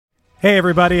Hey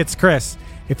everybody, it's Chris.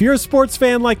 If you're a sports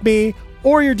fan like me,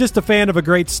 or you're just a fan of a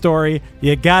great story,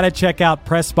 you gotta check out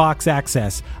Press Box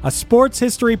Access, a sports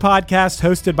history podcast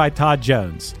hosted by Todd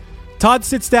Jones. Todd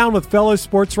sits down with fellow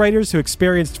sports writers who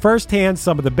experienced firsthand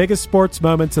some of the biggest sports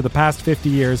moments of the past 50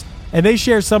 years, and they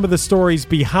share some of the stories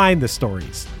behind the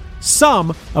stories,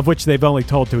 some of which they've only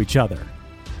told to each other.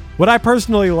 What I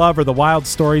personally love are the wild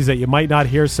stories that you might not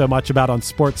hear so much about on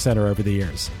SportsCenter over the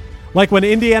years. Like when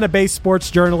Indiana-based sports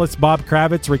journalist Bob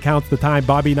Kravitz recounts the time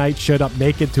Bobby Knight showed up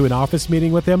naked to an office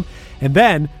meeting with him and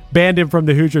then banned him from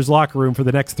the Hoosiers locker room for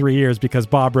the next 3 years because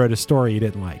Bob wrote a story he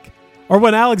didn't like. Or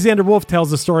when Alexander Wolf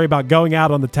tells the story about going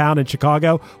out on the town in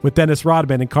Chicago with Dennis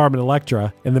Rodman and Carmen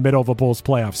Electra in the middle of a Bulls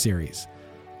playoff series.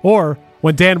 Or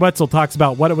when Dan Wetzel talks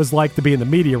about what it was like to be in the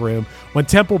media room when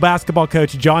Temple basketball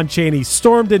coach John Chaney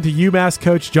stormed into UMass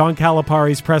coach John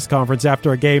Calipari's press conference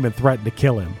after a game and threatened to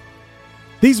kill him.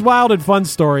 These wild and fun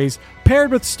stories,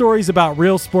 paired with stories about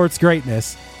real sports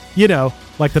greatness, you know,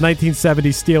 like the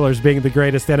 1970s Steelers being the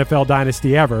greatest NFL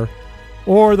dynasty ever,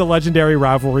 or the legendary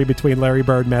rivalry between Larry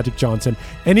Bird and Magic Johnson,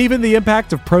 and even the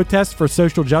impact of protests for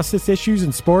social justice issues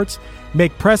in sports,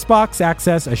 make Pressbox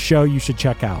Access a show you should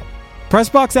check out.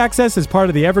 Pressbox Access is part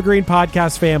of the Evergreen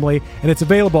Podcast family, and it's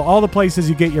available all the places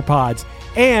you get your pods,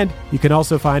 and you can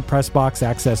also find Pressbox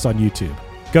Access on YouTube.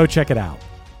 Go check it out.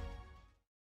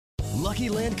 Lucky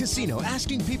Land Casino,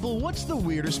 asking people, what's the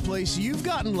weirdest place you've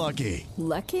gotten lucky?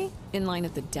 Lucky? In line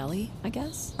at the deli, I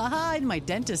guess? Aha, in my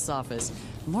dentist's office.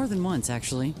 More than once,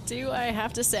 actually. Do I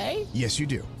have to say? Yes, you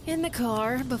do. In the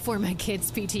car before my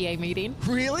kids' PTA meeting.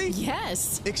 Really?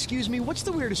 Yes. Excuse me, what's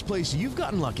the weirdest place you've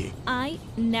gotten lucky? I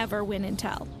never win and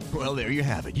tell. Well, there you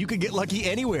have it. You can get lucky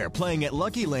anywhere, playing at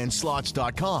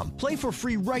LuckyLandSlots.com. Play for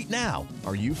free right now.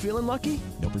 Are you feeling lucky?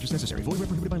 No purchase necessary. Void where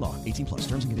prohibited by law. 18 plus.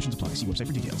 Terms and conditions apply. See website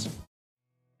for details.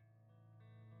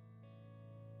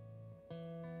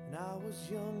 When I was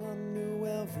young, I knew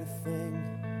everything.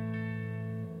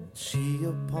 She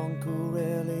a punk who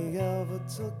rarely ever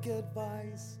took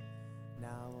advice.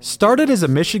 Started as a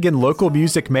Michigan local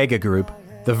music mega group,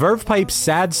 the Verve Pipe's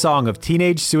sad song of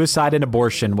teenage suicide and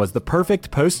abortion was the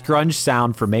perfect post-grunge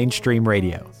sound for mainstream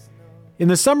radio. In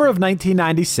the summer of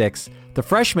 1996, the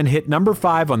Freshmen hit number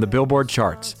 5 on the Billboard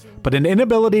charts, but an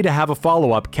inability to have a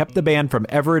follow-up kept the band from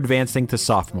ever advancing to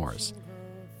sophomores.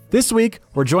 This week,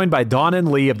 we're joined by Dawn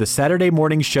and Leigh of the Saturday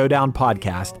Morning Showdown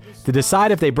podcast to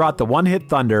decide if they brought the one-hit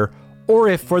thunder or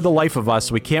if, for the life of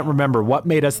us, we can't remember what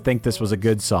made us think this was a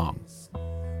good song.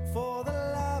 For the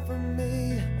life of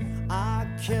me, I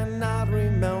cannot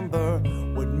remember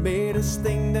what made us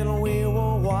think that we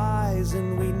were wise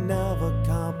and we never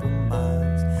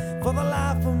compromised. For the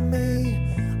life of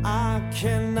me, I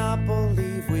cannot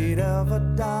believe we'd ever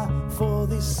die for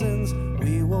these sins.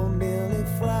 We were merely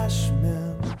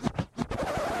freshmen.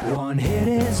 One hit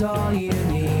is all you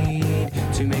need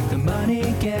to make the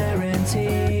money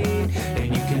guaranteed, and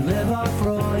you can live off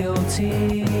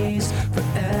royalties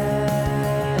forever.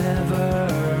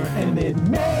 And it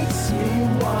makes you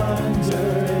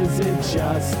wonder, is it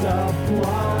just a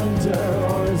blunder,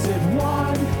 or is it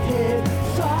one hit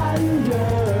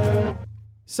thunder?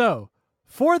 So,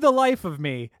 for the life of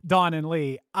me, Dawn and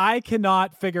Leigh, I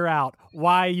cannot figure out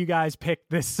why you guys picked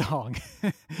this song.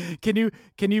 Can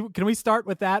we start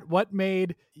with that? What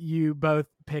made you both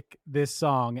pick this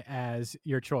song as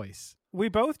your choice? We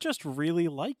both just really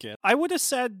like it. I would have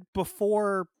said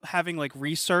before having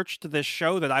researched this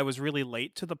show that I was really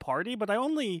late to the party, but I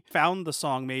only found the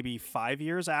song maybe 5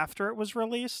 years after it was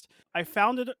released. I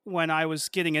found it when I was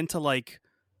getting into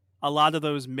a lot of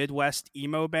those Midwest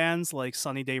emo bands like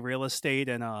Sunny Day Real Estate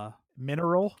and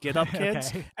Mineral Get Up Kids.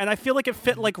 Okay. And I feel like it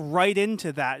fit right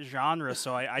into that genre.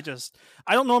 So I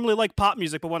don't normally like pop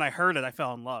music, but when I heard it, I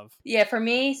fell in love. Yeah, for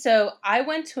me, so I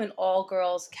went to an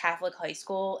all-girls Catholic high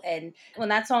school, and when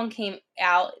that song came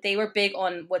out, they were big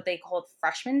on what they called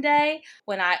Freshman Day.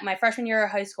 When my freshman year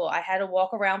of high school, I had to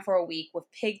walk around for a week with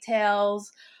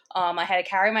pigtails. I had to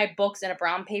carry my books in a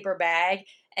brown paper bag.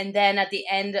 And then at the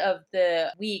end of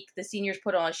the week, the seniors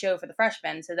put on a show for the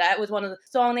freshmen. So that was one of the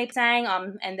songs they sang.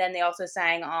 And then they also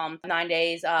sang 9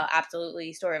 Days,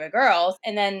 Absolutely Story of a Girl.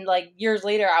 And then years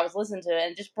later, I was listening to it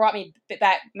and it just brought me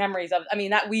back memories of,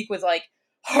 that week was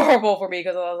horrible for me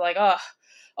because I was like, oh,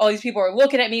 all these people are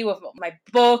looking at me with my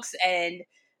books and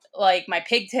my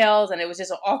pigtails. And it was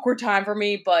just an awkward time for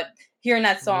me. But hearing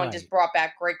that song just brought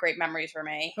back great, great memories for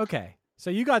me. Okay. So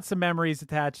you got some memories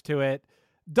attached to it.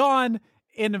 Dawn,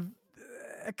 in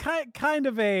a kind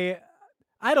of a,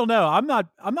 I don't know. I'm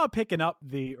not picking up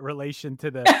the relation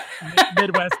to the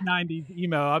Midwest 90s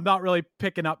emo. I'm not really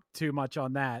picking up too much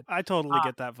on that. I totally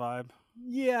get that vibe.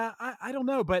 Yeah, I don't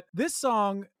know, but this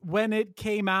song, when it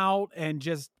came out and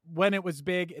just when it was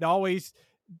big, it always,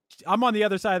 I'm on the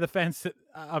other side of the fence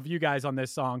of you guys on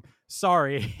this song.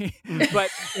 Sorry. But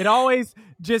it always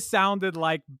just sounded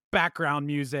like background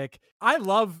music. I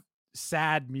love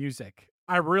sad music.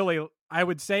 I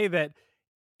would say that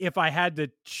if I had to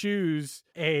choose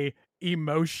an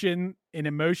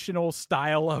emotional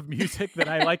style of music that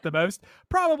I like the most,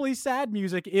 probably sad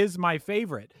music is my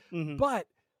favorite. Mhm. But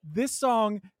this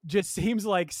song just seems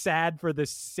like sad for the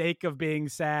sake of being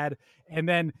sad. And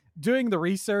then doing the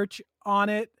research on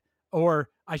it, or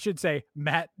I should say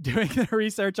Matt doing the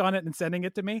research on it and sending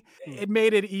it to me, it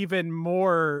made it even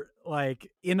more like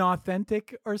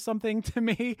inauthentic or something to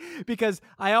me, because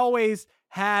I always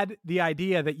had the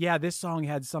idea that, yeah, this song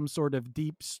had some sort of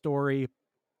deep story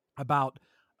about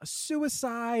a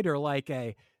suicide or like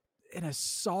an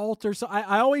assault or so.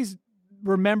 I always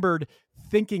remembered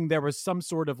thinking there was some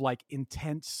sort of like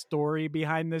intense story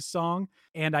behind this song.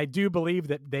 And I do believe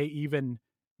that they even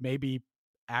maybe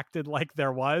acted like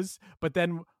there was. But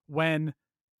then when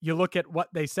you look at what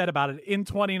they said about it in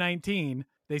 2019,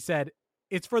 they said,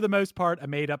 it's for the most part a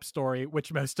made up story,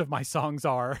 which most of my songs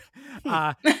are.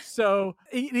 So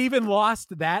it even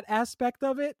lost that aspect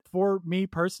of it for me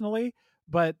personally.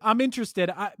 But I'm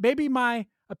interested. Maybe my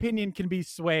opinion can be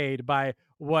swayed by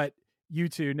what you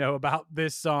two know about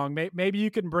this song. Maybe you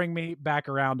can bring me back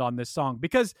around on this song,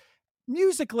 because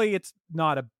musically it's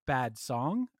not a bad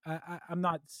song. I'm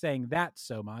not saying that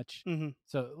so much.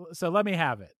 So let me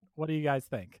have it. What do you guys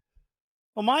think?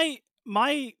 Well,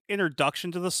 my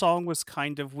introduction to the song was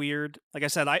kind of weird. Like I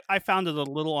said, I found it a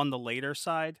little on the later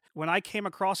side. When I came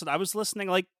across it, I was listening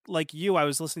like you, I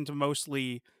was listening to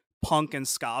mostly punk and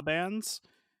ska bands.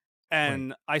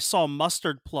 And I saw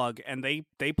Mustard Plug, and they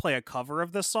play a cover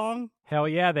of this song. Hell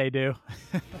yeah, they do.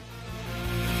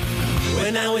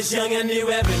 When I was young, I knew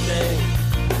everything.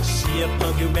 She a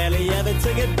punk who barely ever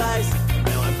took advice.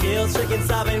 Now I'm guilt-stricken,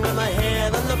 sobbing with my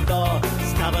head on the floor.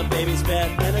 Stop a baby's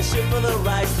breath and a shoot for the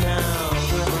rice now.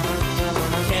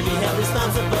 Can't be held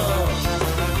responsible.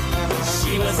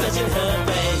 She was such in her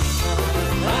face.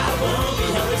 I won't be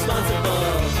held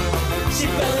responsible. She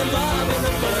fell in love in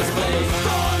the first place.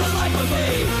 For the life of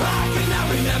me, I cannot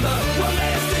remember. We're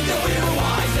listening till we were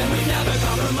wise, and we never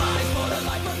compromised. For the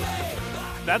life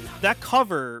of me. That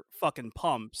cover fucking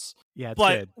pumps. Yeah, it's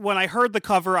but good. When I heard the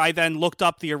cover, I then looked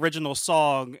up the original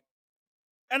song,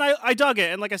 and I dug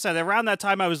it. And like I said, around that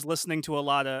time, I was listening to a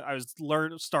lot of,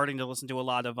 starting to listen to a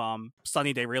lot of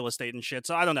Sunny Day Real Estate and shit.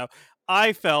 So I don't know.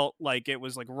 I felt like it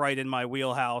was like right in my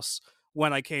wheelhouse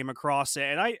when I came across it,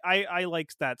 and I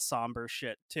liked that somber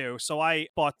shit too. So I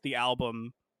bought the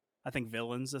album. I think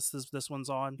Villains. This one's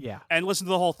on. Yeah, and listened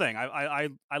to the whole thing.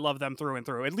 I love them through and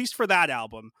through. At least for that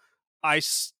album. I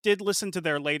did listen to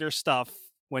their later stuff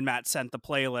when Matt sent the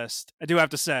playlist. I do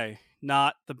have to say,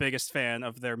 not the biggest fan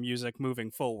of their music moving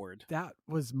forward. That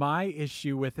was my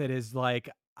issue with it, is like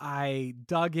I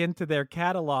dug into their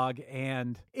catalog,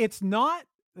 and it's not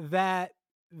that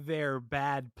they're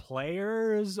bad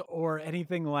players or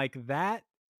anything like that.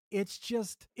 It's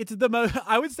just, it's the most,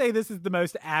 I would say this is the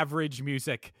most average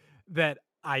music that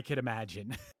I could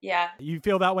imagine. Yeah. You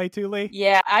feel that way too, Leigh?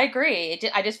 Yeah, I agree.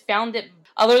 I just found it,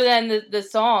 other than the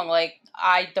song, like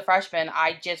the Freshmen,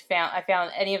 I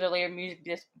found any of the later music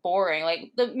just boring.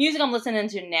 Like the music I'm listening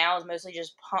to now is mostly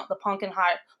just the punk and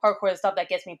hardcore stuff that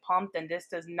gets me pumped, and this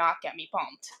does not get me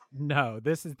pumped. No,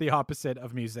 this is the opposite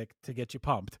of music to get you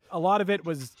pumped. A lot of it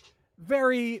was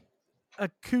very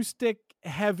acoustic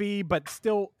heavy, but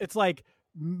still it's like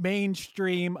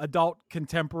mainstream adult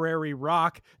contemporary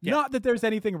rock. Yeah. Not that there's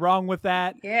anything wrong with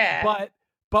that. Yeah.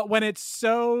 But when it's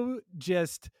so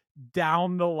just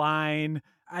down the line,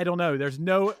 I don't know. There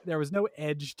was no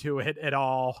edge to it at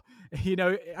all. You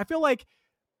know, I feel like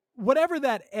whatever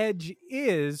that edge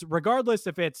is, regardless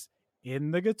if it's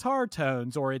in the guitar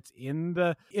tones or it's in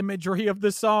the imagery of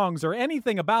the songs or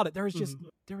anything about it, there was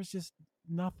just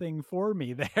nothing for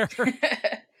me there.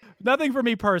 Nothing for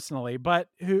me personally, but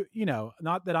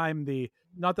not that I'm the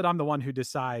one who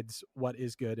decides what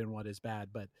is good and what is bad,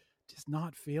 but just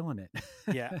not feeling it.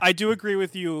 Yeah, I do agree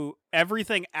with you.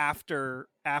 Everything after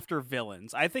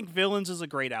Villains. I think Villains is a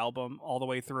great album all the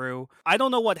way through. I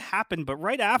don't know what happened, but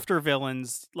right after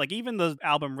Villains, like even the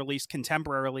album released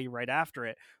contemporarily right after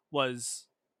it was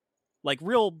like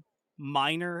real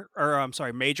major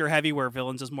heavy, where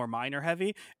Villains is more minor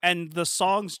heavy, and the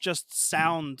songs just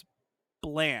sound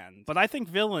bland. But I think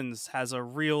Villains has a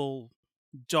real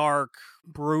dark,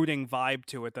 brooding vibe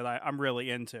to it that I'm really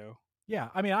into. Yeah,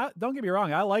 I mean, don't get me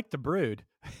wrong. I like to brood.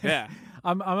 Yeah.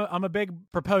 I'm a big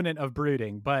proponent of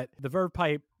brooding, but the Verve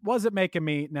Pipe wasn't making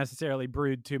me necessarily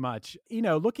brood too much.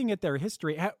 Looking at their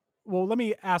history. Well, let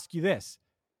me ask you this: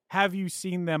 have you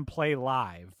seen them play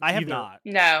live? I have not.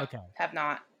 No. Okay. Have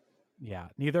not. Yeah,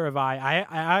 neither have I.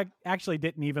 I actually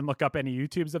didn't even look up any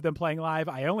YouTubes of them playing live.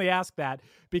 I only asked that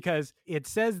because it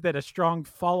says that a strong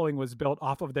following was built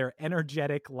off of their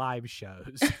energetic live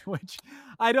shows, which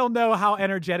I don't know how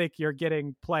energetic you're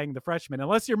getting playing the Freshmen,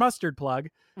 unless you're Mustard Plug.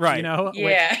 Right.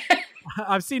 Yeah.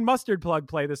 I've seen Mustard Plug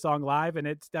play the song live, and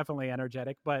it's definitely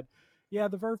energetic. But yeah,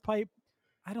 the Verve Pipe,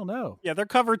 I don't know. Yeah, their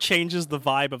cover changes the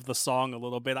vibe of the song a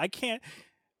little bit. I can't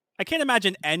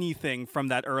imagine anything from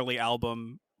that early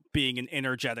album being an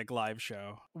energetic live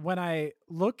show. When I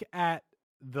look at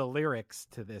the lyrics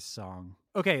to this song,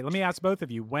 okay, let me ask both of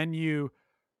you. When you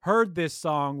heard this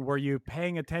song, were you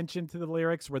paying attention to the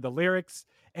lyrics? Were the lyrics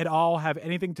at all have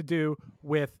anything to do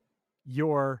with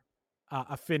your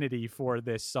affinity for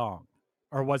this song?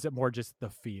 Or was it more just the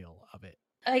feel of it?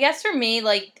 I guess for me,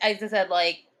 like as I said,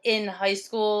 like in high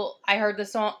school, I heard the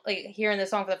song, like hearing the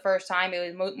song for the first time.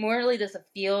 It was more really just a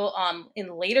feel.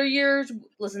 In later years,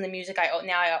 listening to music, I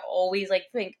always like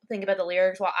think about the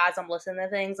lyrics while as I'm listening to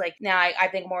things. Like now, I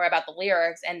think more about the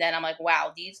lyrics, and then I'm like,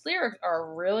 wow, these lyrics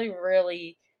are really,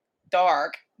 really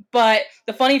dark. But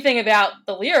the funny thing about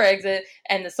the lyrics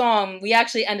and the song, we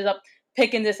actually ended up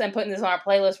picking this and putting this on our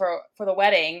playlist for the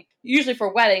wedding. Usually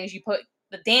for weddings, you put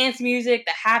the dance music,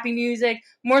 the happy music.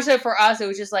 More so for us, it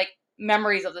was just like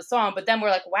memories of the song. But then we're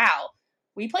like, wow,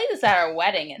 we played this at our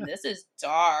wedding and this is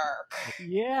dark.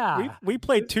 Yeah. We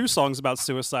played 2 songs about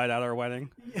suicide at our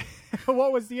wedding.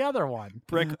 What was the other one?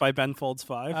 Brick by Ben Folds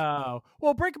 5. Oh,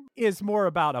 well, Brick is more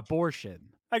about abortion.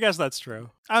 I guess that's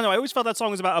true. I don't know. I always felt that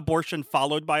song was about abortion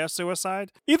followed by a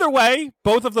suicide. Either way,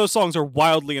 both of those songs are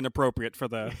wildly inappropriate for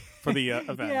the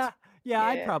event. Yeah,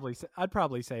 I'd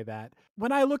probably say that.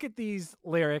 When I look at these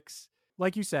lyrics,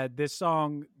 like you said, this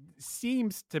song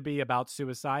seems to be about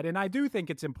suicide, and I do think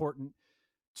it's important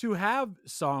to have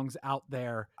songs out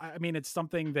there. I mean, it's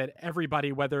something that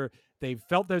everybody, whether they've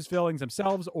felt those feelings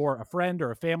themselves or a friend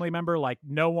or a family member, like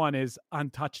no one is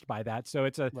untouched by that. So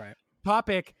it's a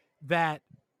topic that,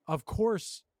 of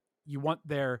course, you want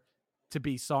there to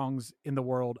be songs in the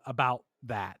world about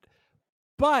that.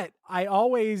 But I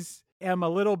always am a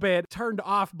little bit turned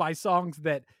off by songs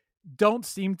that don't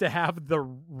seem to have the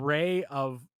ray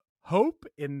of hope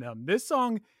in them. This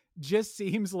song just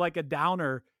seems like a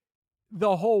downer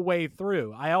the whole way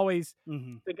through. I always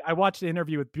think, I watched an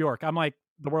interview with Bjork. I'm like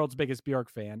the world's biggest Bjork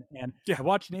fan. And I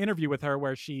watched an interview with her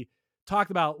where she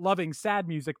talked about loving sad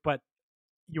music, but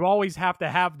you always have to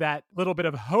have that little bit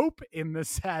of hope in the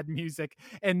sad music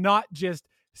and not just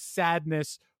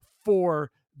sadness for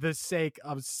the sake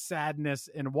of sadness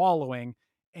and wallowing.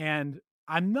 And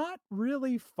I'm not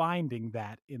really finding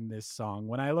that in this song.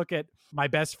 When I look at my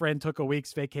best friend took a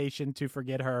week's vacation to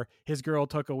forget her, his girl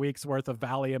took a week's worth of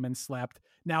Valium and slept.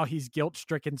 Now he's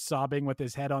guilt-stricken, sobbing with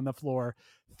his head on the floor.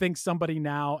 Think somebody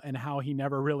now and how he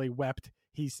never really wept,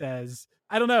 he says.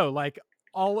 I don't know, like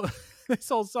all of this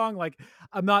whole song, like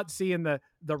I'm not seeing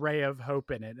the ray of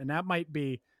hope in it. And that might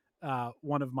be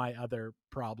one of my other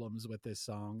problems with this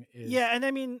song. And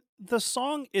I mean, the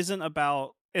song isn't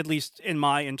about, at least in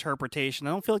my interpretation,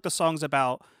 I don't feel like the song's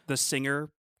about the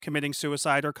singer committing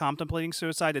suicide or contemplating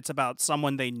suicide. It's about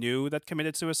someone they knew that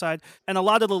committed suicide. And a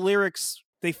lot of the lyrics,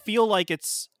 they feel like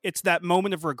it's that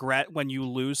moment of regret when you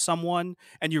lose someone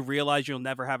and you realize you'll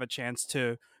never have a chance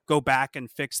to go back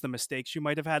and fix the mistakes you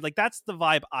might have had. Like, that's the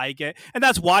vibe I get. And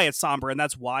that's why it's somber and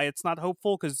that's why it's not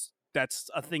hopeful, because that's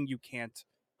a thing you can't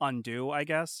undo, I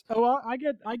guess. Oh, well, I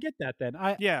get that then.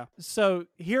 So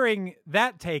hearing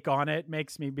that take on it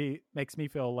makes me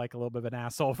feel like a little bit of an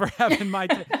asshole for having my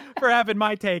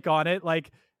my take on it.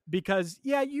 Like, because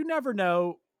you never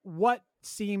know what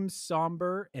seems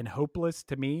somber and hopeless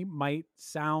to me might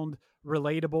sound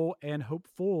relatable and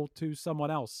hopeful to someone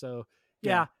else. So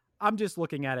I'm just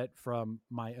looking at it from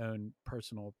my own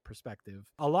personal perspective.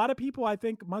 A lot of people, I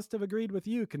think, must have agreed with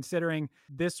you, considering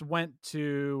this went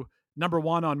to number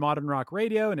 1 on modern rock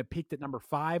radio and it peaked at number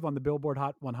 5 on the Billboard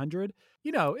Hot 100.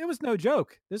 You know, it was no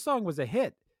joke. This song was a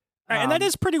hit. And that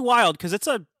is pretty wild, because it's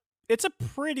a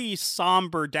pretty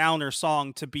somber downer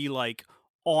song to be like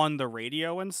on the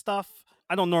radio and stuff.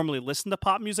 I don't normally listen to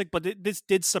pop music, but this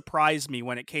did surprise me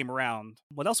when it came around.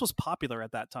 What else was popular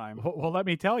at that time? Well, let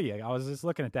me tell you. I was just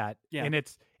looking at that. Yeah. And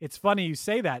it's funny you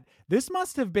say that. This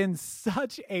must have been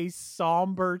such a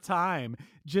somber time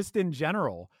just in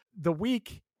general. The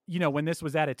week, when this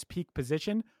was at its peak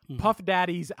position, Puff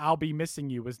Daddy's "I'll Be Missing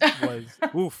You" was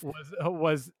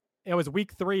It was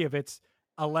week 3 of its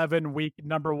 11-week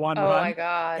number 1 Oh run. my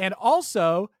God. And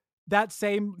also that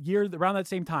same year, around that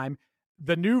same time,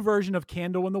 the new version of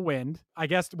Candle in the Wind, I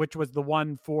guess, which was the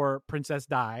one for Princess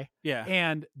Di. Yeah.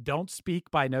 And Don't Speak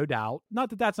by No Doubt.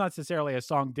 Not that that's not necessarily a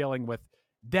song dealing with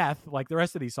death like the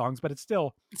rest of these songs, but it's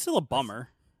still a bummer.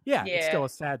 Yeah, it's still a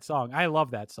sad song. I love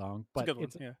that song, but it's a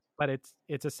good one. Yeah. But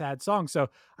it's a sad song. So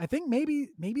I think maybe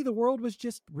the world was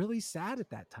just really sad at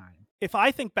that time. If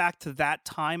I think back to that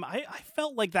time, I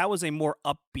felt like that was a more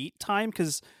upbeat time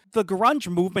because the grunge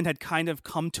movement had kind of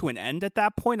come to an end at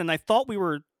that point, and I thought we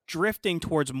were drifting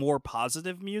towards more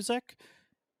positive music,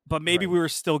 but maybe we were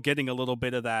still getting a little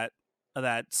bit of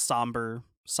that somber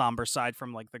side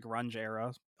from like the grunge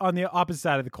era. On the opposite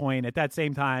side of the coin, at that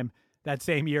same time, that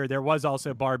same year, there was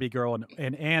also Barbie Girl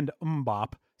and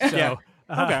Bop. So, yeah.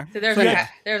 Okay. So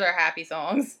there's our happy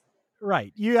songs.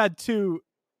 Right. You had two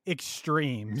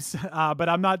extremes, but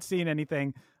I'm not seeing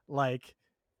anything like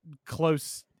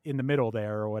close in the middle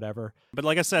there or whatever. But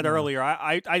like I said earlier,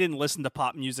 I didn't listen to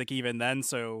pop music even then,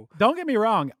 so... Don't get me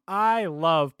wrong. I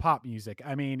love pop music.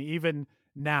 I mean, even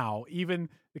now, even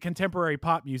the contemporary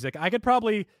pop music, I could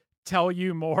probably tell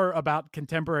you more about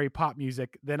contemporary pop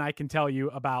music than I can tell you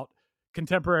about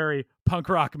contemporary punk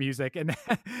rock music, and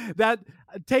that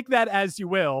take that as you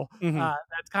will.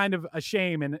 That's kind of a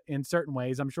shame in certain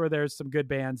ways. I'm sure there's some good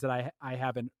bands that I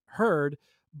haven't heard,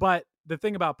 but the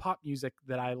thing about pop music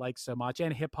that I like so much,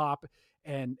 and hip hop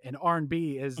and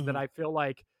R&B, is that I feel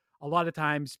like a lot of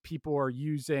times people are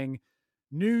using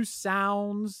new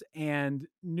sounds and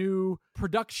new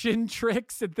production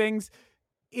tricks and things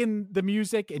in the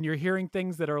music, and you're hearing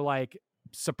things that are like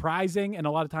surprising. And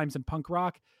a lot of times in punk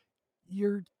rock,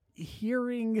 you're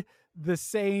hearing the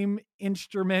same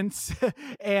instruments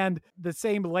and the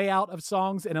same layout of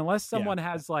songs. And unless someone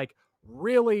has like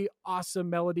really awesome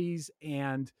melodies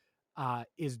and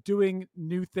is doing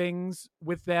new things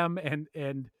with them and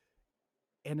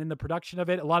in the production of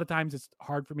it, a lot of times it's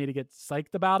hard for me to get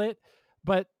psyched about it.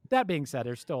 But that being said,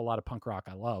 there's still a lot of punk rock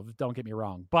I love. Don't get me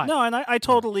wrong. But no, and I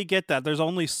totally get that. There's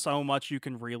only so much you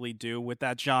can really do with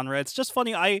that genre. It's just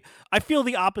funny. I feel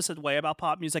the opposite way about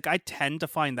pop music. I tend to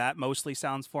find that mostly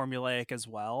sounds formulaic as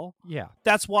well. Yeah.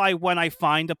 That's why when I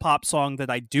find a pop song that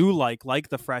I do like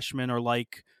the Freshmen or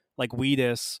like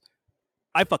Wheatus,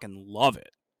 I fucking love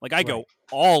it. Like I go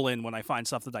all in when I find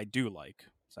stuff that I do like.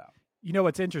 So you know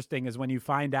what's interesting is when you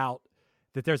find out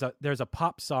that there's a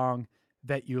pop song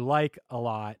that you like a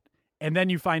lot, and then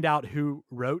you find out who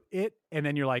wrote it, and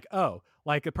then you're like, oh,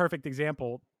 like a perfect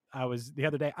example. I was the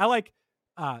other day, I like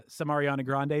some Ariana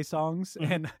Grande songs,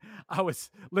 and I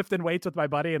was lifting weights with my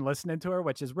buddy and listening to her,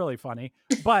 which is really funny.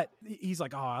 But he's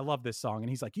like, oh, I love this song, and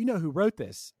he's like, you know who wrote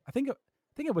this? I think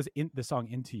it was in the song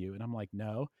Into You, and I'm like,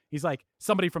 no. He's like,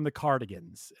 somebody from the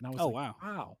Cardigans, and I was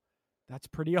wow, that's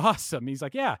pretty awesome. He's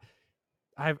like, yeah,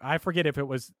 I forget if it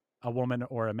was a woman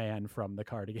or a man from the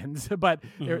Cardigans, but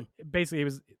basically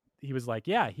he was like,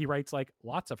 yeah, he writes like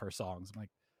lots of her songs. I'm like,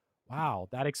 wow,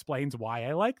 that explains why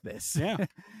I like this. Yeah.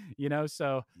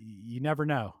 So you never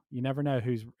know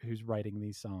who's writing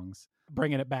these songs.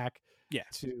 Bringing it back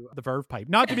to the Verve pipe,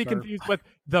 not to be confused with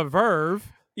the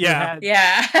Verve.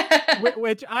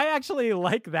 Which I actually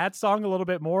like that song a little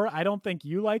bit more. I don't think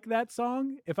you like that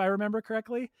song, if I remember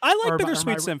correctly. I like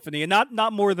Bittersweet Symphony, and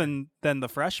not more than the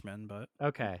Freshmen, but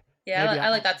okay. Yeah, I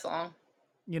like that song.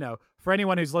 For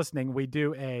anyone who's listening, we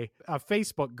do a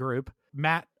Facebook group.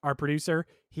 Matt, our producer,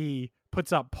 he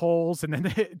puts up polls, and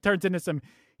then it turns into some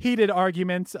heated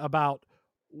arguments about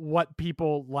what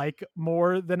people like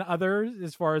more than others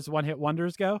as far as one-hit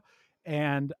wonders go.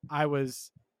 And I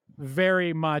was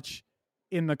very much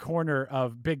in the corner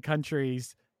of Big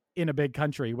Countries in a Big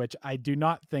Country, which I do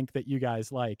not think that you guys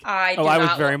like. I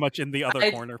was very much in the other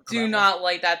corner. I do not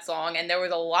like that song, and there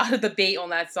was a lot of debate on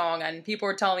that song, and people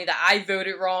were telling me that I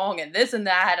voted wrong and this and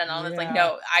that, and I was like,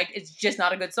 no, it's just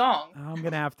not a good song. I'm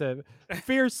gonna have to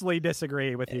fiercely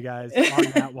disagree with you guys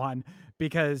on that one,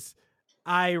 because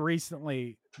I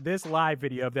recently, this live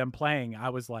video of them playing, I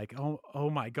was like, oh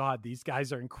my God, these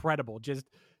guys are incredible. Just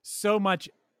so much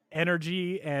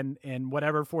energy and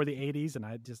whatever for the 80s. And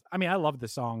I love the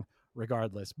song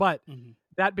regardless. But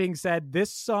that being said, this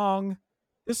song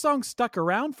stuck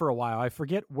around for a while. I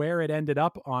forget where it ended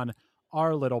up on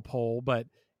our little poll, but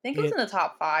I think it was in the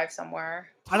top 5 somewhere.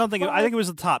 I think it was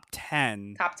the top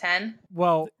 10. Top 10?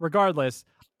 Well, regardless,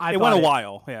 it went a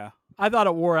while. Yeah. I thought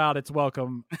it wore out its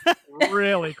welcome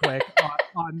really quick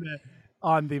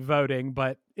on the voting,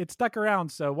 but it stuck around.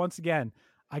 So once again,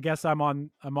 I guess I'm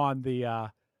on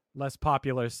the less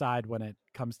popular side when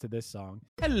comes to this song.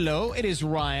 Hello, it is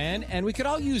Ryan, and we could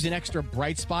all use an extra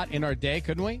bright spot in our day,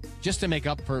 couldn't we? Just to make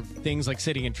up for things like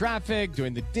sitting in traffic,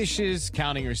 doing the dishes,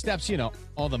 counting your steps, you know,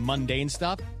 all the mundane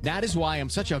stuff. That is why I'm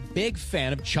such a big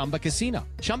fan of Chumba Casino.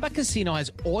 Chumba Casino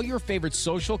has all your favorite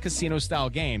social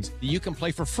casino-style games that you can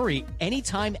play for free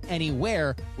anytime,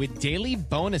 anywhere with daily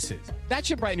bonuses. That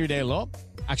should brighten your day a little.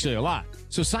 Actually, a lot.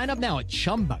 So sign up now at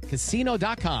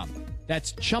ChumbaCasino.com.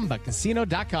 That's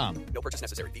ChumbaCasino.com. No purchase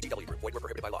necessary. VGW Group. Void where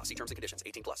prohibited by law. See terms and conditions.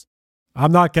 18+.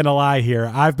 I'm not going to lie here.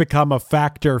 I've become a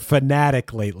Factor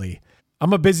fanatic lately.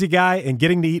 I'm a busy guy, and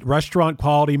getting to eat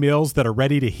restaurant-quality meals that are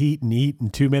ready to heat and eat in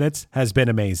 2 minutes has been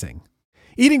amazing.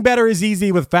 Eating better is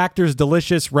easy with Factor's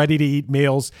delicious, ready-to-eat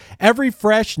meals. Every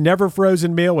fresh,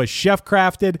 never-frozen meal is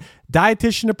chef-crafted,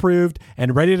 dietitian-approved,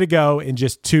 and ready to go in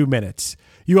just 2 minutes.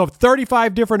 You have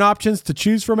 35 different options to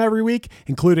choose from every week,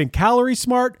 including Calorie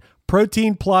Smart,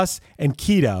 Protein Plus, and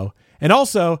Keto. And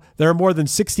also, there are more than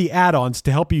 60 add-ons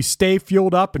to help you stay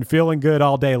fueled up and feeling good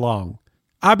all day long.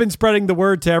 I've been spreading the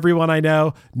word to everyone I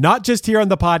know, not just here on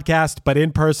the podcast, but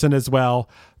in person as well.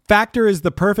 Factor is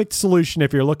the perfect solution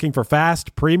if you're looking for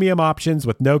fast, premium options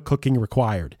with no cooking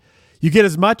required. You get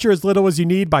as much or as little as you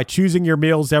need by choosing your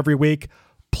meals every week.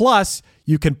 Plus,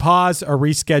 you can pause or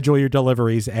reschedule your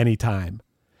deliveries anytime.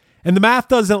 And the math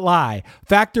doesn't lie.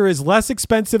 Factor is less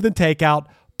expensive than takeout.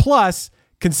 Plus,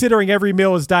 considering every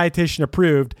meal is dietitian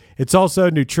approved, it's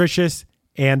also nutritious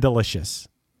and delicious.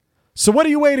 So what are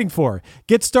you waiting for?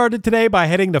 Get started today by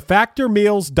heading to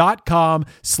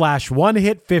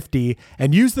factormeals.com/onehit50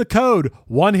 and use the code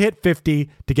onehit50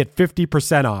 to get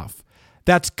 50% off.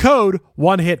 That's code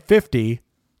onehit50,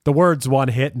 the words one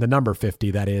hit and the number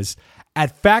 50, that is,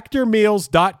 at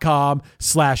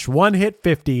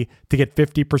factormeals.com/onehit50 to get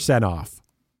 50% off.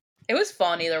 It was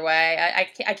fun either way.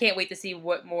 I can't wait to see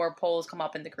what more polls come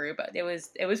up in the group. But it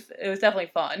was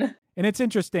definitely fun. And it's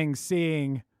interesting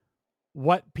seeing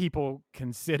what people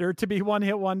consider to be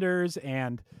one-hit wonders,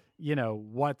 and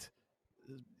what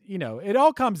it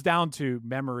all comes down to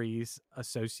memories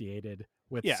associated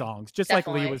with songs. Just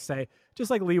definitely. like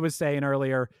Leigh was saying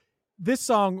earlier, this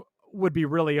song would be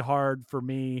really hard for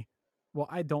me. Well,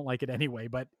 I don't like it anyway,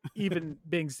 but even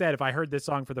being said, if I heard this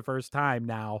song for the first time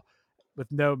now,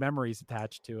 with no memories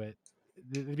attached to it,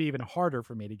 it'd be even harder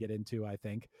for me to get into, I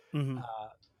think. Mm-hmm.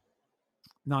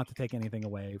 Not to take anything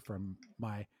away from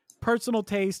my personal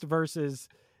taste versus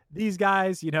these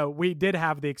guys. We did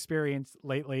have the experience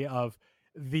lately of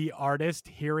the artist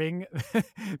hearing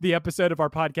the episode of our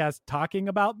podcast talking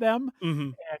about them. Mm-hmm.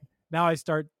 And now I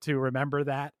start to remember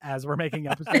that as we're making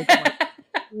episodes. Like,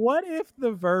 what if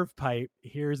the Verve Pipe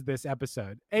hears this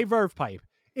episode? A Verve Pipe,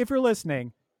 if you're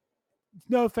listening,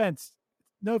 no offense,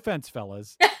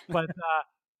 fellas, but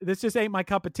this just ain't my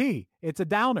cup of tea. It's a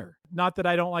downer. Not that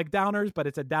I don't like downers, but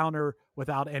it's a downer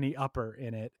without any upper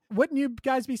in it. Wouldn't you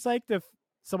guys be psyched if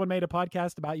someone made a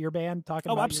podcast about your band talking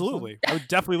about absolutely. I would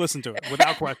definitely listen to it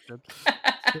without question.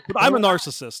 But I'm a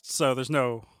narcissist, so there's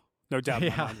no doubt in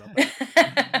my mind about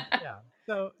that. Yeah.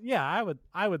 So yeah,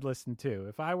 I would listen too.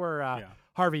 If I were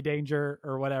Harvey Danger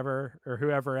or whatever, or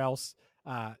whoever else,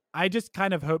 I just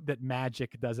kind of hope that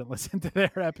Magic doesn't listen to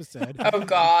their episode. Oh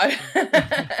God.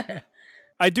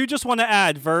 I do just want to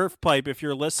add, Verve Pipe, if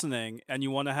you're listening and you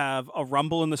want to have a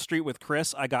rumble in the street with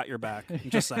Chris, I got your back.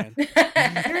 I'm just saying. You're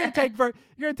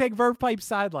gonna take Verve Pipe's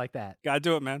side like that. Gotta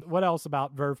do it, man. What else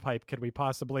about Verve Pipe could we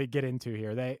possibly get into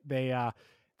here?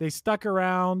 They stuck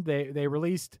around. They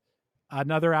released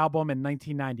another album in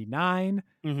 1999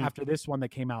 after this one that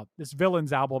came out. This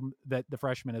Villains album that the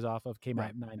Freshman is off of came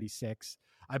out in 96.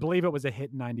 I believe it was a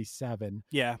hit in 97.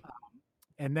 Yeah.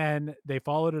 And then they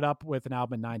followed it up with an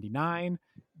album in 99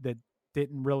 that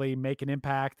didn't really make an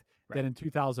impact. Right. Then in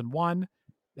 2001,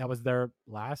 that was their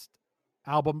last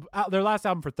album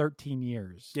for 13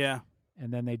 years. Yeah.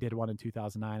 And then they did one in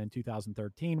 2009 and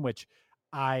 2013, which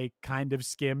I kind of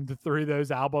skimmed through those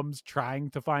albums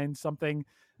trying to find something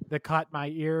that caught my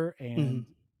ear, and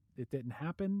it didn't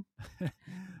happen.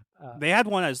 They had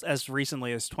one as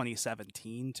recently as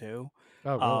 2017 too.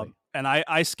 Oh, really? And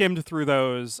I skimmed through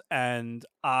those, and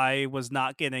I was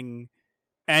not getting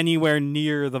anywhere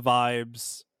near the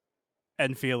vibes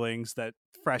and feelings that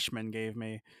Freshmen gave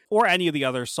me, or any of the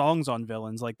other songs on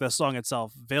Villains. Like the song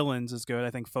itself, Villains, is good. I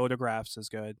think Photographs is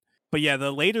good. But yeah,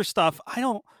 the later stuff, I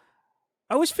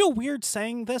always feel weird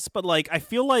saying this, but like I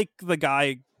feel like the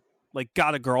guy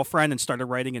got a girlfriend and started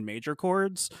writing in major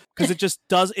chords, because it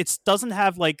doesn't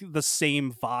have like the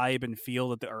same vibe and feel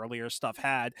that the earlier stuff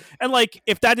had. And like,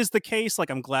 if that is the case, like,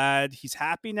 I'm glad he's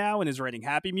happy now and is writing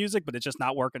happy music, but it's just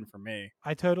not working for me.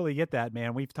 I totally get that,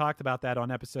 man. We've talked about that on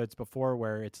episodes before,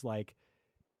 where it's like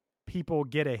people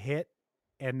get a hit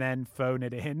and then phone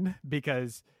it in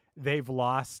because they've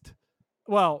lost.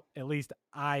 Well, at least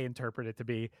I interpret it to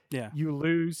be, you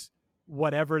lose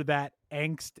whatever that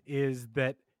angst is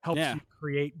that helps you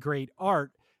create great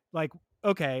art. Like,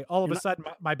 okay, all of a sudden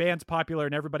my band's popular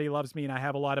and everybody loves me and I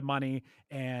have a lot of money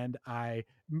and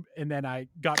then I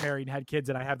got married and had kids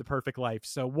and I have the perfect life.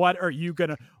 So what are you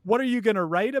gonna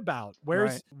write about?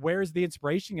 Where's the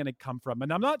inspiration gonna come from?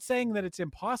 And I'm not saying that it's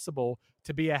impossible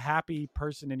to be a happy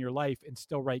person in your life and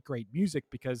still write great music,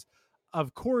 because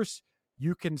of course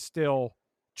you can still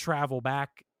travel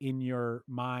back in your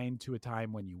mind to a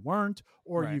time when you weren't,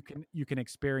 or you can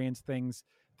experience things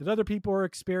that other people are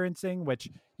experiencing, which,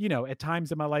 at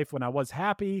times in my life when I was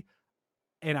happy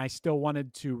and I still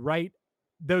wanted to write,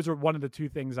 those are one of the two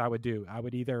things I would do. I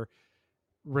would either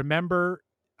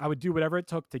I would do whatever it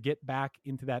took to get back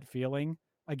into that feeling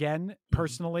again,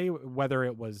 personally, whether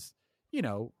it was,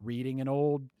 reading an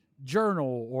old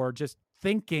journal or just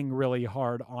thinking really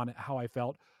hard on it, how I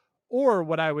felt. Or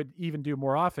what I would even do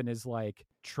more often is like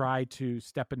try to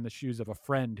step in the shoes of a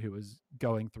friend who was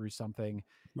going through something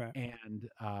and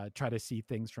try to see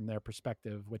things from their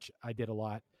perspective, which I did a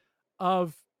lot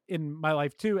of in my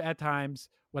life too, at times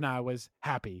when I was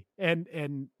happy.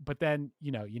 But then,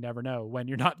 you never know when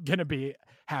you're not going to be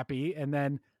happy. And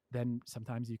then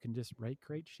sometimes you can just write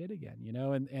great shit again,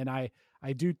 and I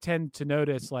do tend to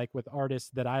notice, like with artists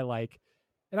that I like,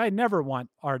 and I never want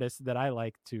artists that I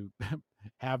like to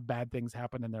have bad things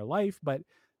happen in their life, but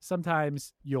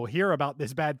sometimes you'll hear about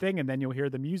this bad thing and then you'll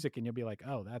hear the music and you'll be like,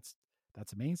 oh, that's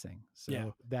amazing.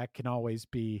 So that can always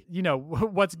be,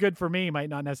 what's good for me might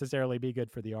not necessarily be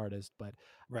good for the artist, but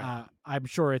I'm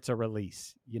sure it's a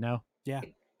release, Yeah,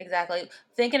 exactly.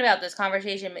 Thinking about this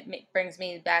conversation brings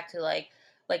me back to like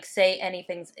Say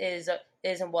Anything is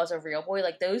and Was a Real Boy.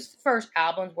 Like those first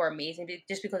albums were amazing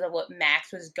just because of what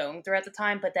Max was going through at the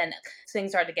time. But then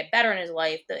things started to get better in his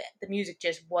life. The music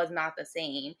just was not the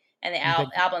same. And the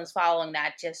albums following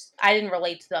that, I didn't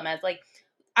relate to them as like,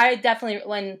 I definitely,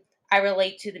 when I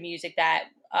relate to the music that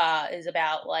is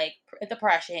about like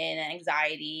depression and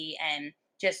anxiety and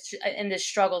just in the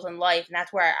struggles in life. And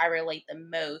that's where I relate the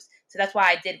most. So that's why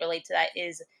I did relate to that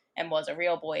Is and Was a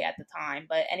Real Boy at the time.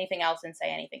 But anything else and Say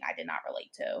Anything, I did not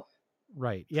relate to.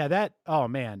 Right. Yeah.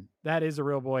 That is a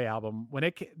Real Boy album.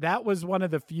 That was one of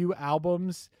the few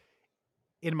albums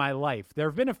in my life. There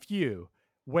have been a few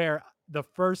where the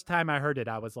first time I heard it,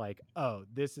 I was like, oh,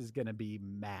 this is going to be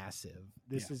massive.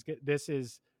 This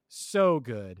is so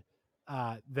good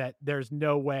that there's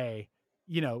no way,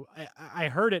 I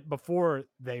heard it before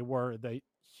they were the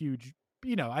huge,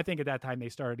 I think at that time they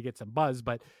started to get some buzz,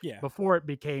 but before it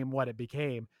became what it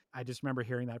became, I just remember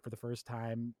hearing that for the first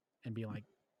time and being like,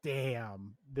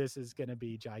 damn, this is going to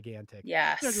be gigantic.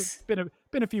 Yes. There's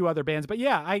been a few other bands, but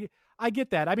I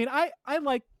get that. I mean, I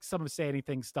like some of Say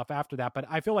Anything stuff after that, but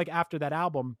I feel like after that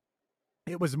album,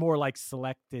 it was more like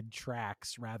selected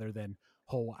tracks rather than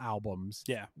whole albums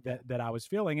that I was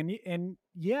feeling. And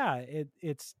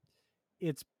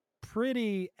it's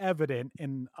pretty evident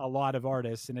in a lot of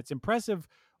artists, and it's impressive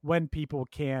when people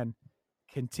can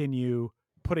continue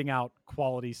putting out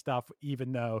quality stuff,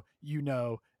 even though,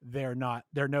 they're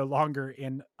no longer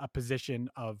in a position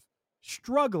of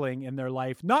struggling in their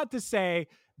life. Not to say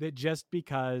that just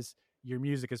because your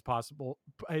music is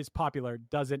popular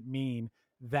doesn't mean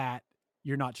that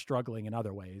you're not struggling in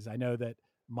other ways. I know that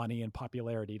money and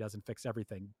popularity doesn't fix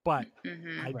everything, but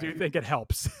I do think it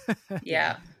helps.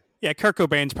 Yeah. Yeah, Kurt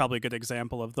Cobain's probably a good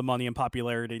example of the money and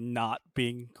popularity not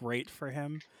being great for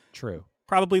him. True.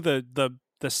 Probably the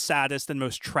saddest and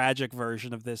most tragic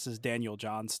version of this is Daniel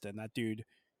Johnston. That dude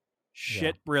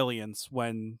brilliance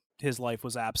when his life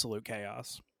was absolute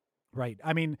chaos. Right.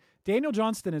 I mean, Daniel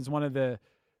Johnston is one of the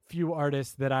few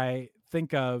artists that I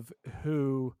think of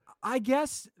who, I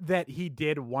guess that he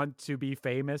did want to be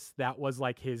famous. That was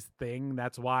like his thing.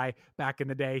 That's why back in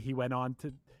the day he went on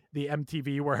to the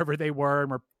MTV, wherever they were,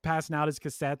 and were passing out his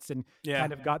cassettes and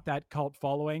kind of got that cult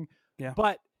following. Yeah.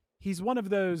 But he's one of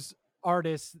those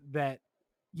artists that,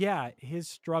 his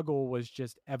struggle was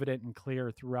just evident and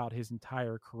clear throughout his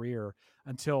entire career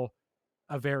until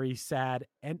a very sad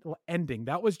ending.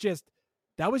 That was just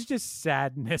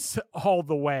sadness all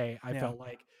the way. I felt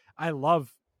like I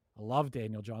love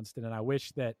Daniel Johnston, and I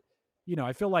wish that,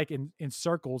 I feel like in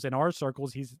our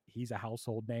circles, he's a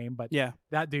household name, but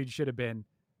that dude should have been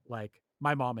like,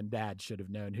 my mom and dad should have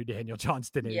known who Daniel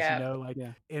Johnston is,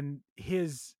 and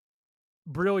his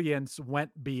brilliance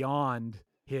went beyond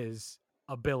his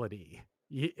ability,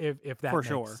 if that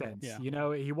makes sense.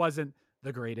 Yeah. He wasn't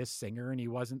the greatest singer and he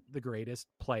wasn't the greatest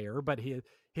player, but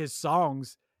his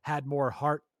songs had more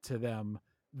heart to them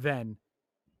than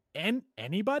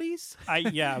anybody's. I'm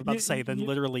about to say than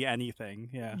literally anything.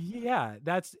 Yeah. Yeah,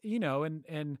 that's,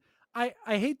 and I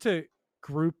hate to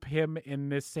group him in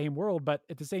this same world, but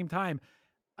at the same time,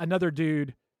 another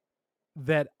dude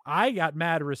that I got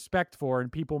mad respect for,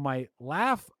 and people might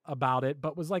laugh about it,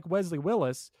 but was like Wesley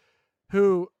Willis,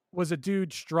 who was a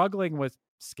dude struggling with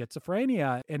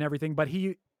schizophrenia and everything, but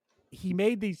he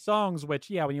made these songs, which,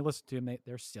 when you listen to them,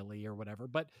 they're silly or whatever,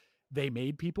 but they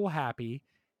made people happy.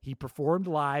 He performed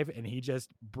live and he just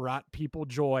brought people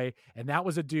joy. And that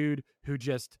was a dude who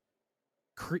just,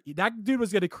 that dude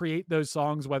was going to create those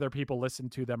songs, whether people listen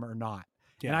to them or not.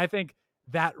 Yeah. And I think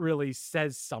that really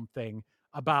says something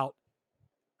about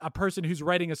a person who's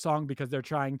writing a song because they're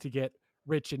trying to get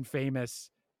rich and famous,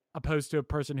 opposed to a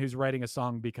person who's writing a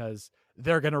song because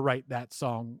they're going to write that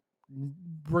song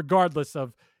regardless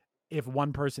of if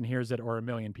one person hears it or a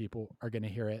million people are going to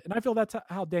hear it. And I feel that's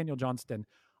how Daniel Johnston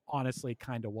honestly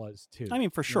kind of was too. I mean,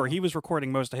 for sure. He was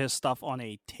recording most of his stuff on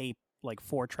a tape, like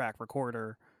 4-track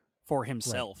recorder for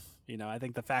himself. Right. I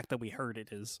think the fact that we heard it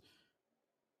is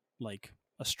like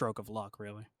a stroke of luck,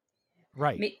 really.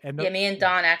 Right. Me and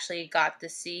Don actually got to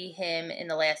see him in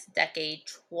the last decade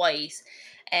twice,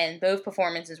 and both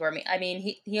performances were,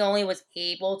 he only was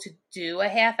able to do a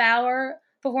half-hour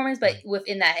performance, but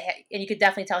within that, and you could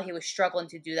definitely tell he was struggling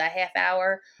to do that half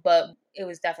hour, but it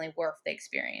was definitely worth the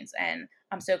experience, and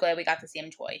I'm so glad we got to see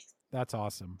him twice. That's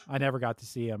awesome. I never got to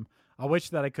see him. I wish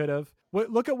that I could have.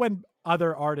 Look at when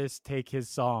other artists take his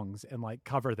songs and like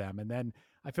cover them, and then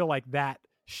I feel like that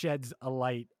sheds a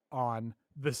light on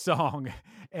the song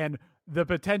and the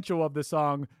potential of the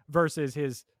song versus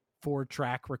his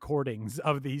 4-track recordings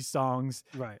of these songs,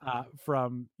 right?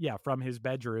 From his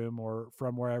bedroom or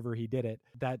from wherever he did it.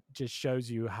 That just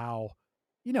shows you how,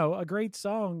 a great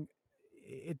song,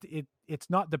 it's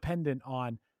not dependent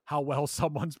on how well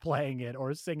someone's playing it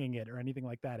or singing it or anything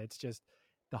like that. It's just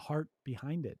the heart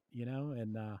behind it,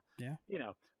 and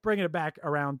bringing it back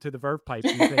around to the Verve pipe.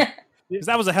 Because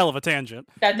that was a hell of a tangent.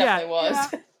 That definitely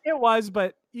was. Yeah, it was,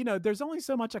 but there's only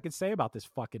so much I could say about this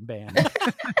fucking band.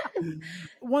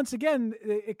 Once again,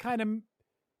 it kind of,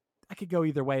 I could go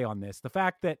either way on this. The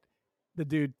fact that the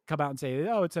dude come out and say,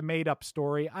 "Oh, it's a made up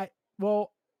story." I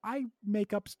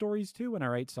make up stories too when I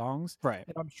write songs. Right.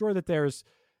 And I'm sure that there's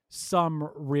some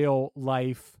real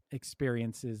life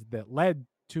experiences that led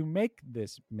to make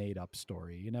this made up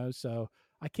story, so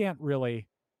I can't really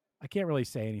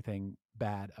say anything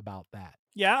bad about that.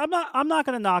 Yeah, I'm not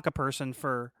going to knock a person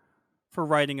for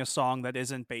writing a song that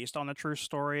isn't based on a true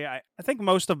story. I think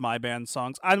most of my band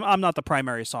songs, I'm not the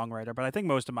primary songwriter, but I think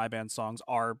most of my band songs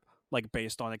are like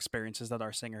based on experiences that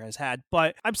our singer has had.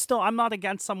 But I'm not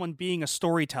against someone being a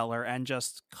storyteller and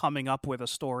just coming up with a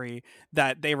story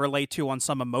that they relate to on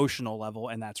some emotional level,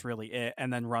 and that's really it,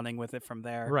 and then running with it from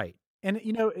there. Right. And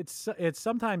it's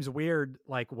sometimes weird,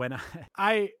 like when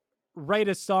I write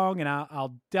a song and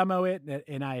I'll demo it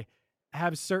and I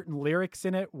have certain lyrics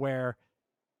in it where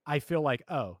I feel like,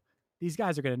 oh, these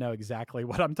guys are going to know exactly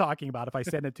what I'm talking about if I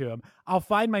send it to them. I'll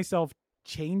find myself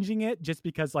changing it just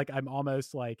because like I'm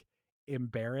almost like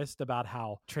embarrassed about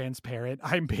how transparent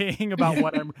I'm being about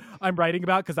what I'm writing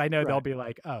about, because I know they'll be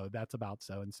like, oh, that's about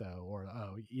so and so, or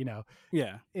oh,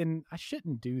 yeah, and I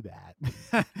shouldn't do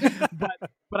that.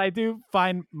 but I do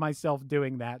find myself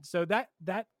doing that, so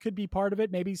that could be part of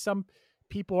it. Maybe some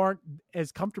people aren't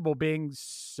as comfortable being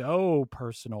so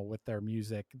personal with their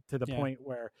music to the point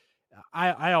where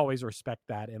I always respect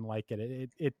that and like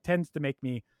it. It tends to make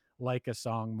me like a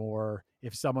song more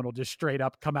if someone will just straight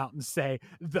up come out and say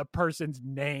the person's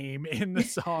name in the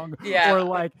song. Or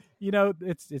like,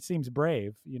 it seems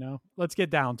brave, let's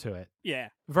get down to it. Yeah.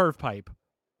 Verve pipe,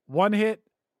 one hit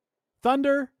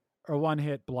thunder or one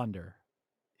hit blunder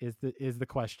is the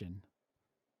question.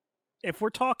 If we're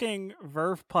talking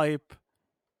Verve pipe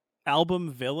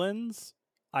album villains,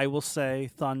 I will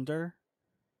say thunder.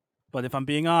 But if I'm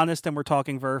being honest and we're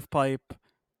talking Verve pipe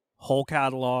whole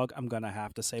catalog, I'm gonna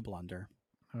have to say blunder.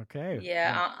 Okay.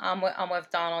 Yeah, I'm with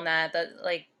Don on that. The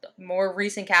like more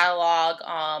recent catalog.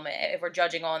 If we're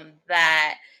judging on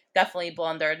that, definitely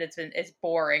blunder. It's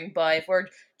boring. But if we're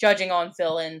judging on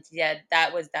villains,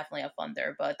 that was definitely a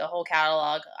thunder. But the whole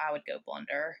catalog, I would go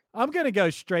blunder. I'm gonna go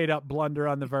straight up blunder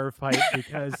on the Verve pipe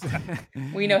because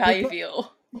we know how you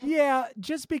feel. Yeah,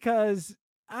 just because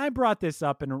I brought this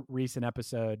up in a recent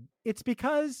episode. It's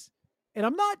because. And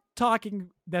I'm not talking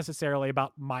necessarily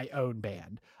about my own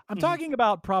band. I'm talking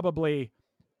about probably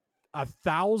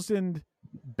 1,000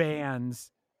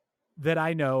 bands that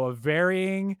I know of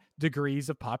varying degrees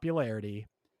of popularity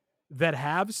that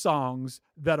have songs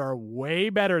that are way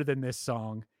better than this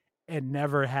song and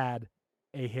never had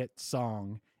a hit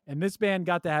song. And this band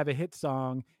got to have a hit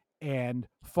song and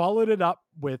followed it up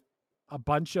with a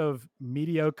bunch of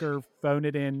mediocre phone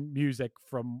it in music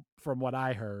from what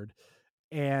I heard.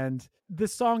 And the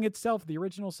song itself, the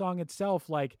original song itself,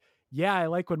 like, yeah, I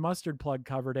like when Mustard Plug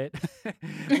covered it.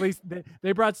 At least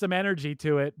they brought some energy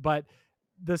to it, but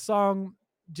the song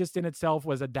just in itself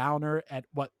was a downer at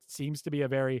what seems to be a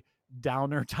very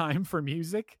downer time for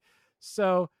music.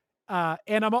 So,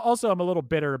 and I'm a little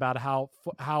bitter about how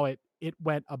it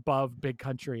went above Big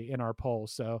Country in our poll.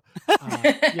 So,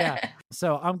 yeah.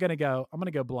 So I'm gonna go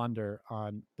Blunder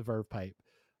on the Verve Pipe.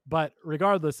 But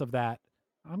regardless of that,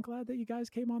 I'm glad that you guys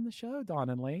came on the show, Dawn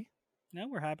and Leigh. No,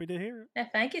 we're happy to hear it. Yeah,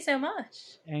 thank you so much.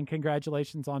 And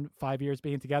congratulations on 5 years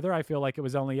being together. I feel like it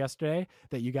was only yesterday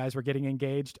that you guys were getting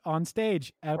engaged on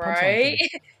stage at a right?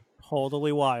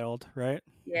 Totally wild, right?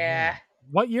 Yeah.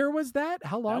 What year was that?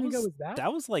 How long ago was that?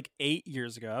 That was like 8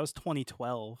 years ago. That was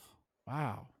 2012.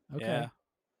 Wow. Okay. Yeah.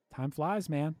 Time flies,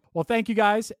 man. Well, thank you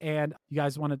guys. And you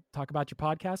guys want to talk about your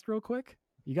podcast real quick?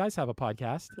 You guys have a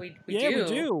podcast. We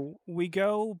do. We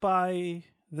go by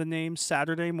the name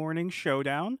Saturday Morning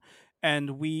Showdown.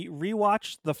 And we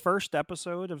rewatched the first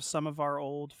episode of some of our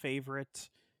old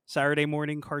favorite Saturday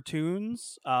morning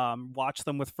cartoons, watch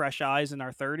them with fresh eyes in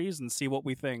our 30s and see what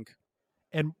we think.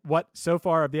 And what, so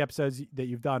far of the episodes that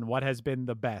you've done, what has been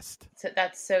the best?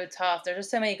 That's so tough. There's just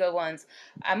so many good ones.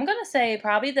 I'm going to say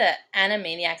probably the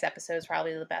Animaniacs episode is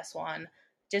probably the best one.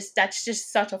 That's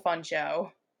just such a fun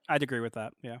show. I'd agree with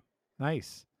that. Yeah.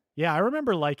 Nice. Yeah, I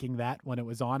remember liking that when it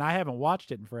was on. I haven't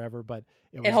watched it in forever, but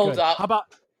it holds good. up.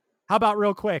 How about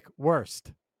real quick,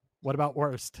 worst? What about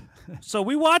worst? So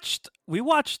we watched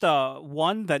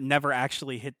one that never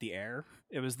actually hit the air.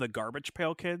 It was the Garbage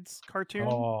Pail Kids cartoon.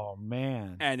 Oh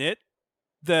man. And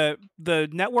the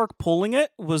network pulling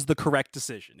it was the correct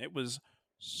decision. It was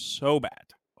so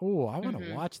bad. Oh, I want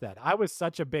to watch that. I was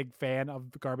such a big fan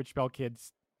of the Garbage Pail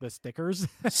Kids, the stickers.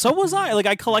 So was I. Like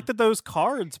I collected those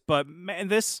cards, but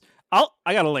man, I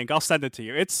got a link. I'll send it to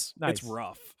you. It's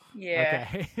rough. Yeah.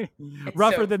 Okay.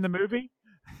 Rougher than the movie?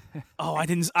 Oh, I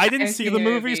didn't see the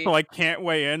movie, so I can't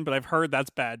weigh in, but I've heard that's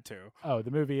bad too. Oh,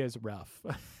 the movie is rough.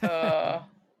 All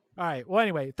right. Well,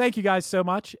 anyway, thank you guys so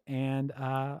much, and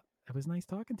it was nice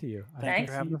talking to you. Thanks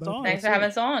for having us on. Thanks for having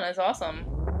us on. It was awesome.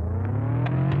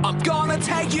 I'm gonna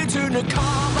take you to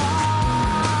Nakama.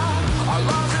 Our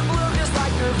love's in blue just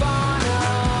like Nirvana.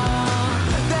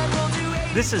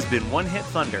 This has been One Hit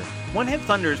Thunder. One Hit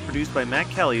Thunder is produced by Matt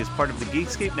Kelly as part of the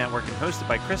Geekscape Network and hosted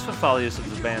by Chris Fafalios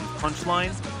of the bands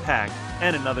Punchline, Pack,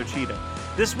 and Another Cheetah.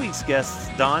 This week's guests,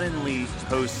 Don and Leigh,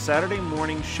 host Saturday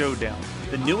Morning Showdown,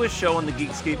 the newest show on the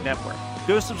Geekscape Network.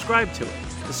 Go subscribe to it.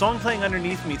 The song playing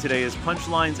underneath me today is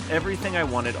Punchline's Everything I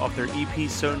Wanted off their EP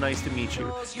So Nice to Meet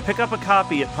You. Pick up a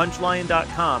copy at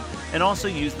punchline.com and also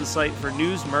use the site for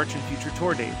news, merch, and future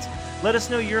tour dates. Let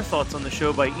us know your thoughts on the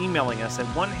show by emailing us at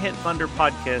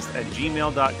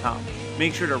onehitthunderpodcast@gmail.com.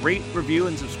 Make sure to rate, review,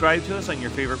 and subscribe to us on your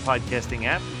favorite podcasting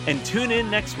app. And tune in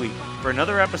next week for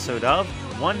another episode of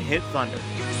One Hit Thunder.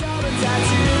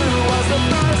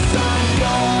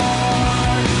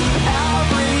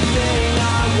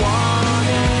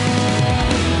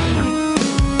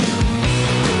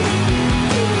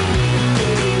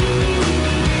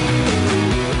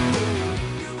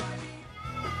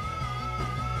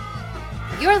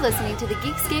 You're listening to the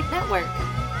Geekscape Network.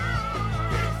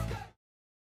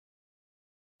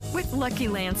 With Lucky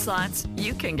Land Slots,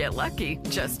 you can get lucky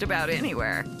just about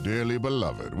anywhere. Dearly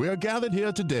beloved, we are gathered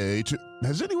here today to...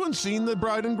 Has anyone seen the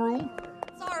bride and groom?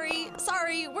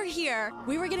 Sorry, we're here.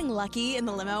 We were getting lucky in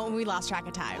the limo and we lost track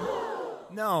of time.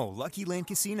 No, Lucky Land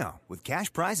Casino, with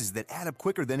cash prizes that add up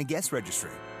quicker than a guest registry.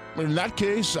 In that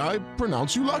case, I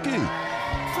pronounce you lucky.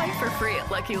 Play for free at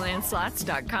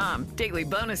LuckyLandSlots.com. Daily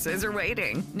bonuses are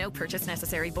waiting. No purchase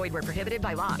necessary. Void where prohibited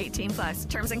by law. 18+.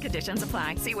 Terms and conditions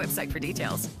apply. See website for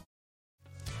details.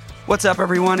 What's up,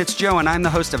 everyone? It's Joe, and I'm the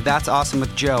host of That's Awesome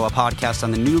with Joe, a podcast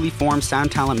on the newly formed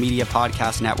Sound Talent Media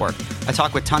Podcast Network. I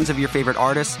talk with tons of your favorite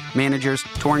artists, managers,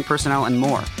 touring personnel, and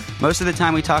more. Most of the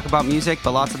time we talk about music,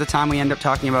 but lots of the time we end up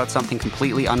talking about something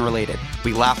completely unrelated.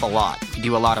 We laugh a lot. We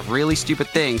do a lot of really stupid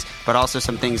things, but also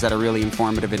some things that are really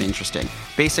informative and interesting.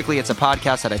 Basically, it's a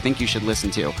podcast that I think you should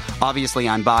listen to. Obviously,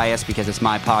 I'm biased because it's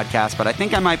my podcast, but I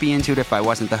think I might be into it if I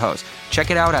wasn't the host. Check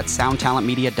it out at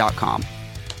soundtalentmedia.com.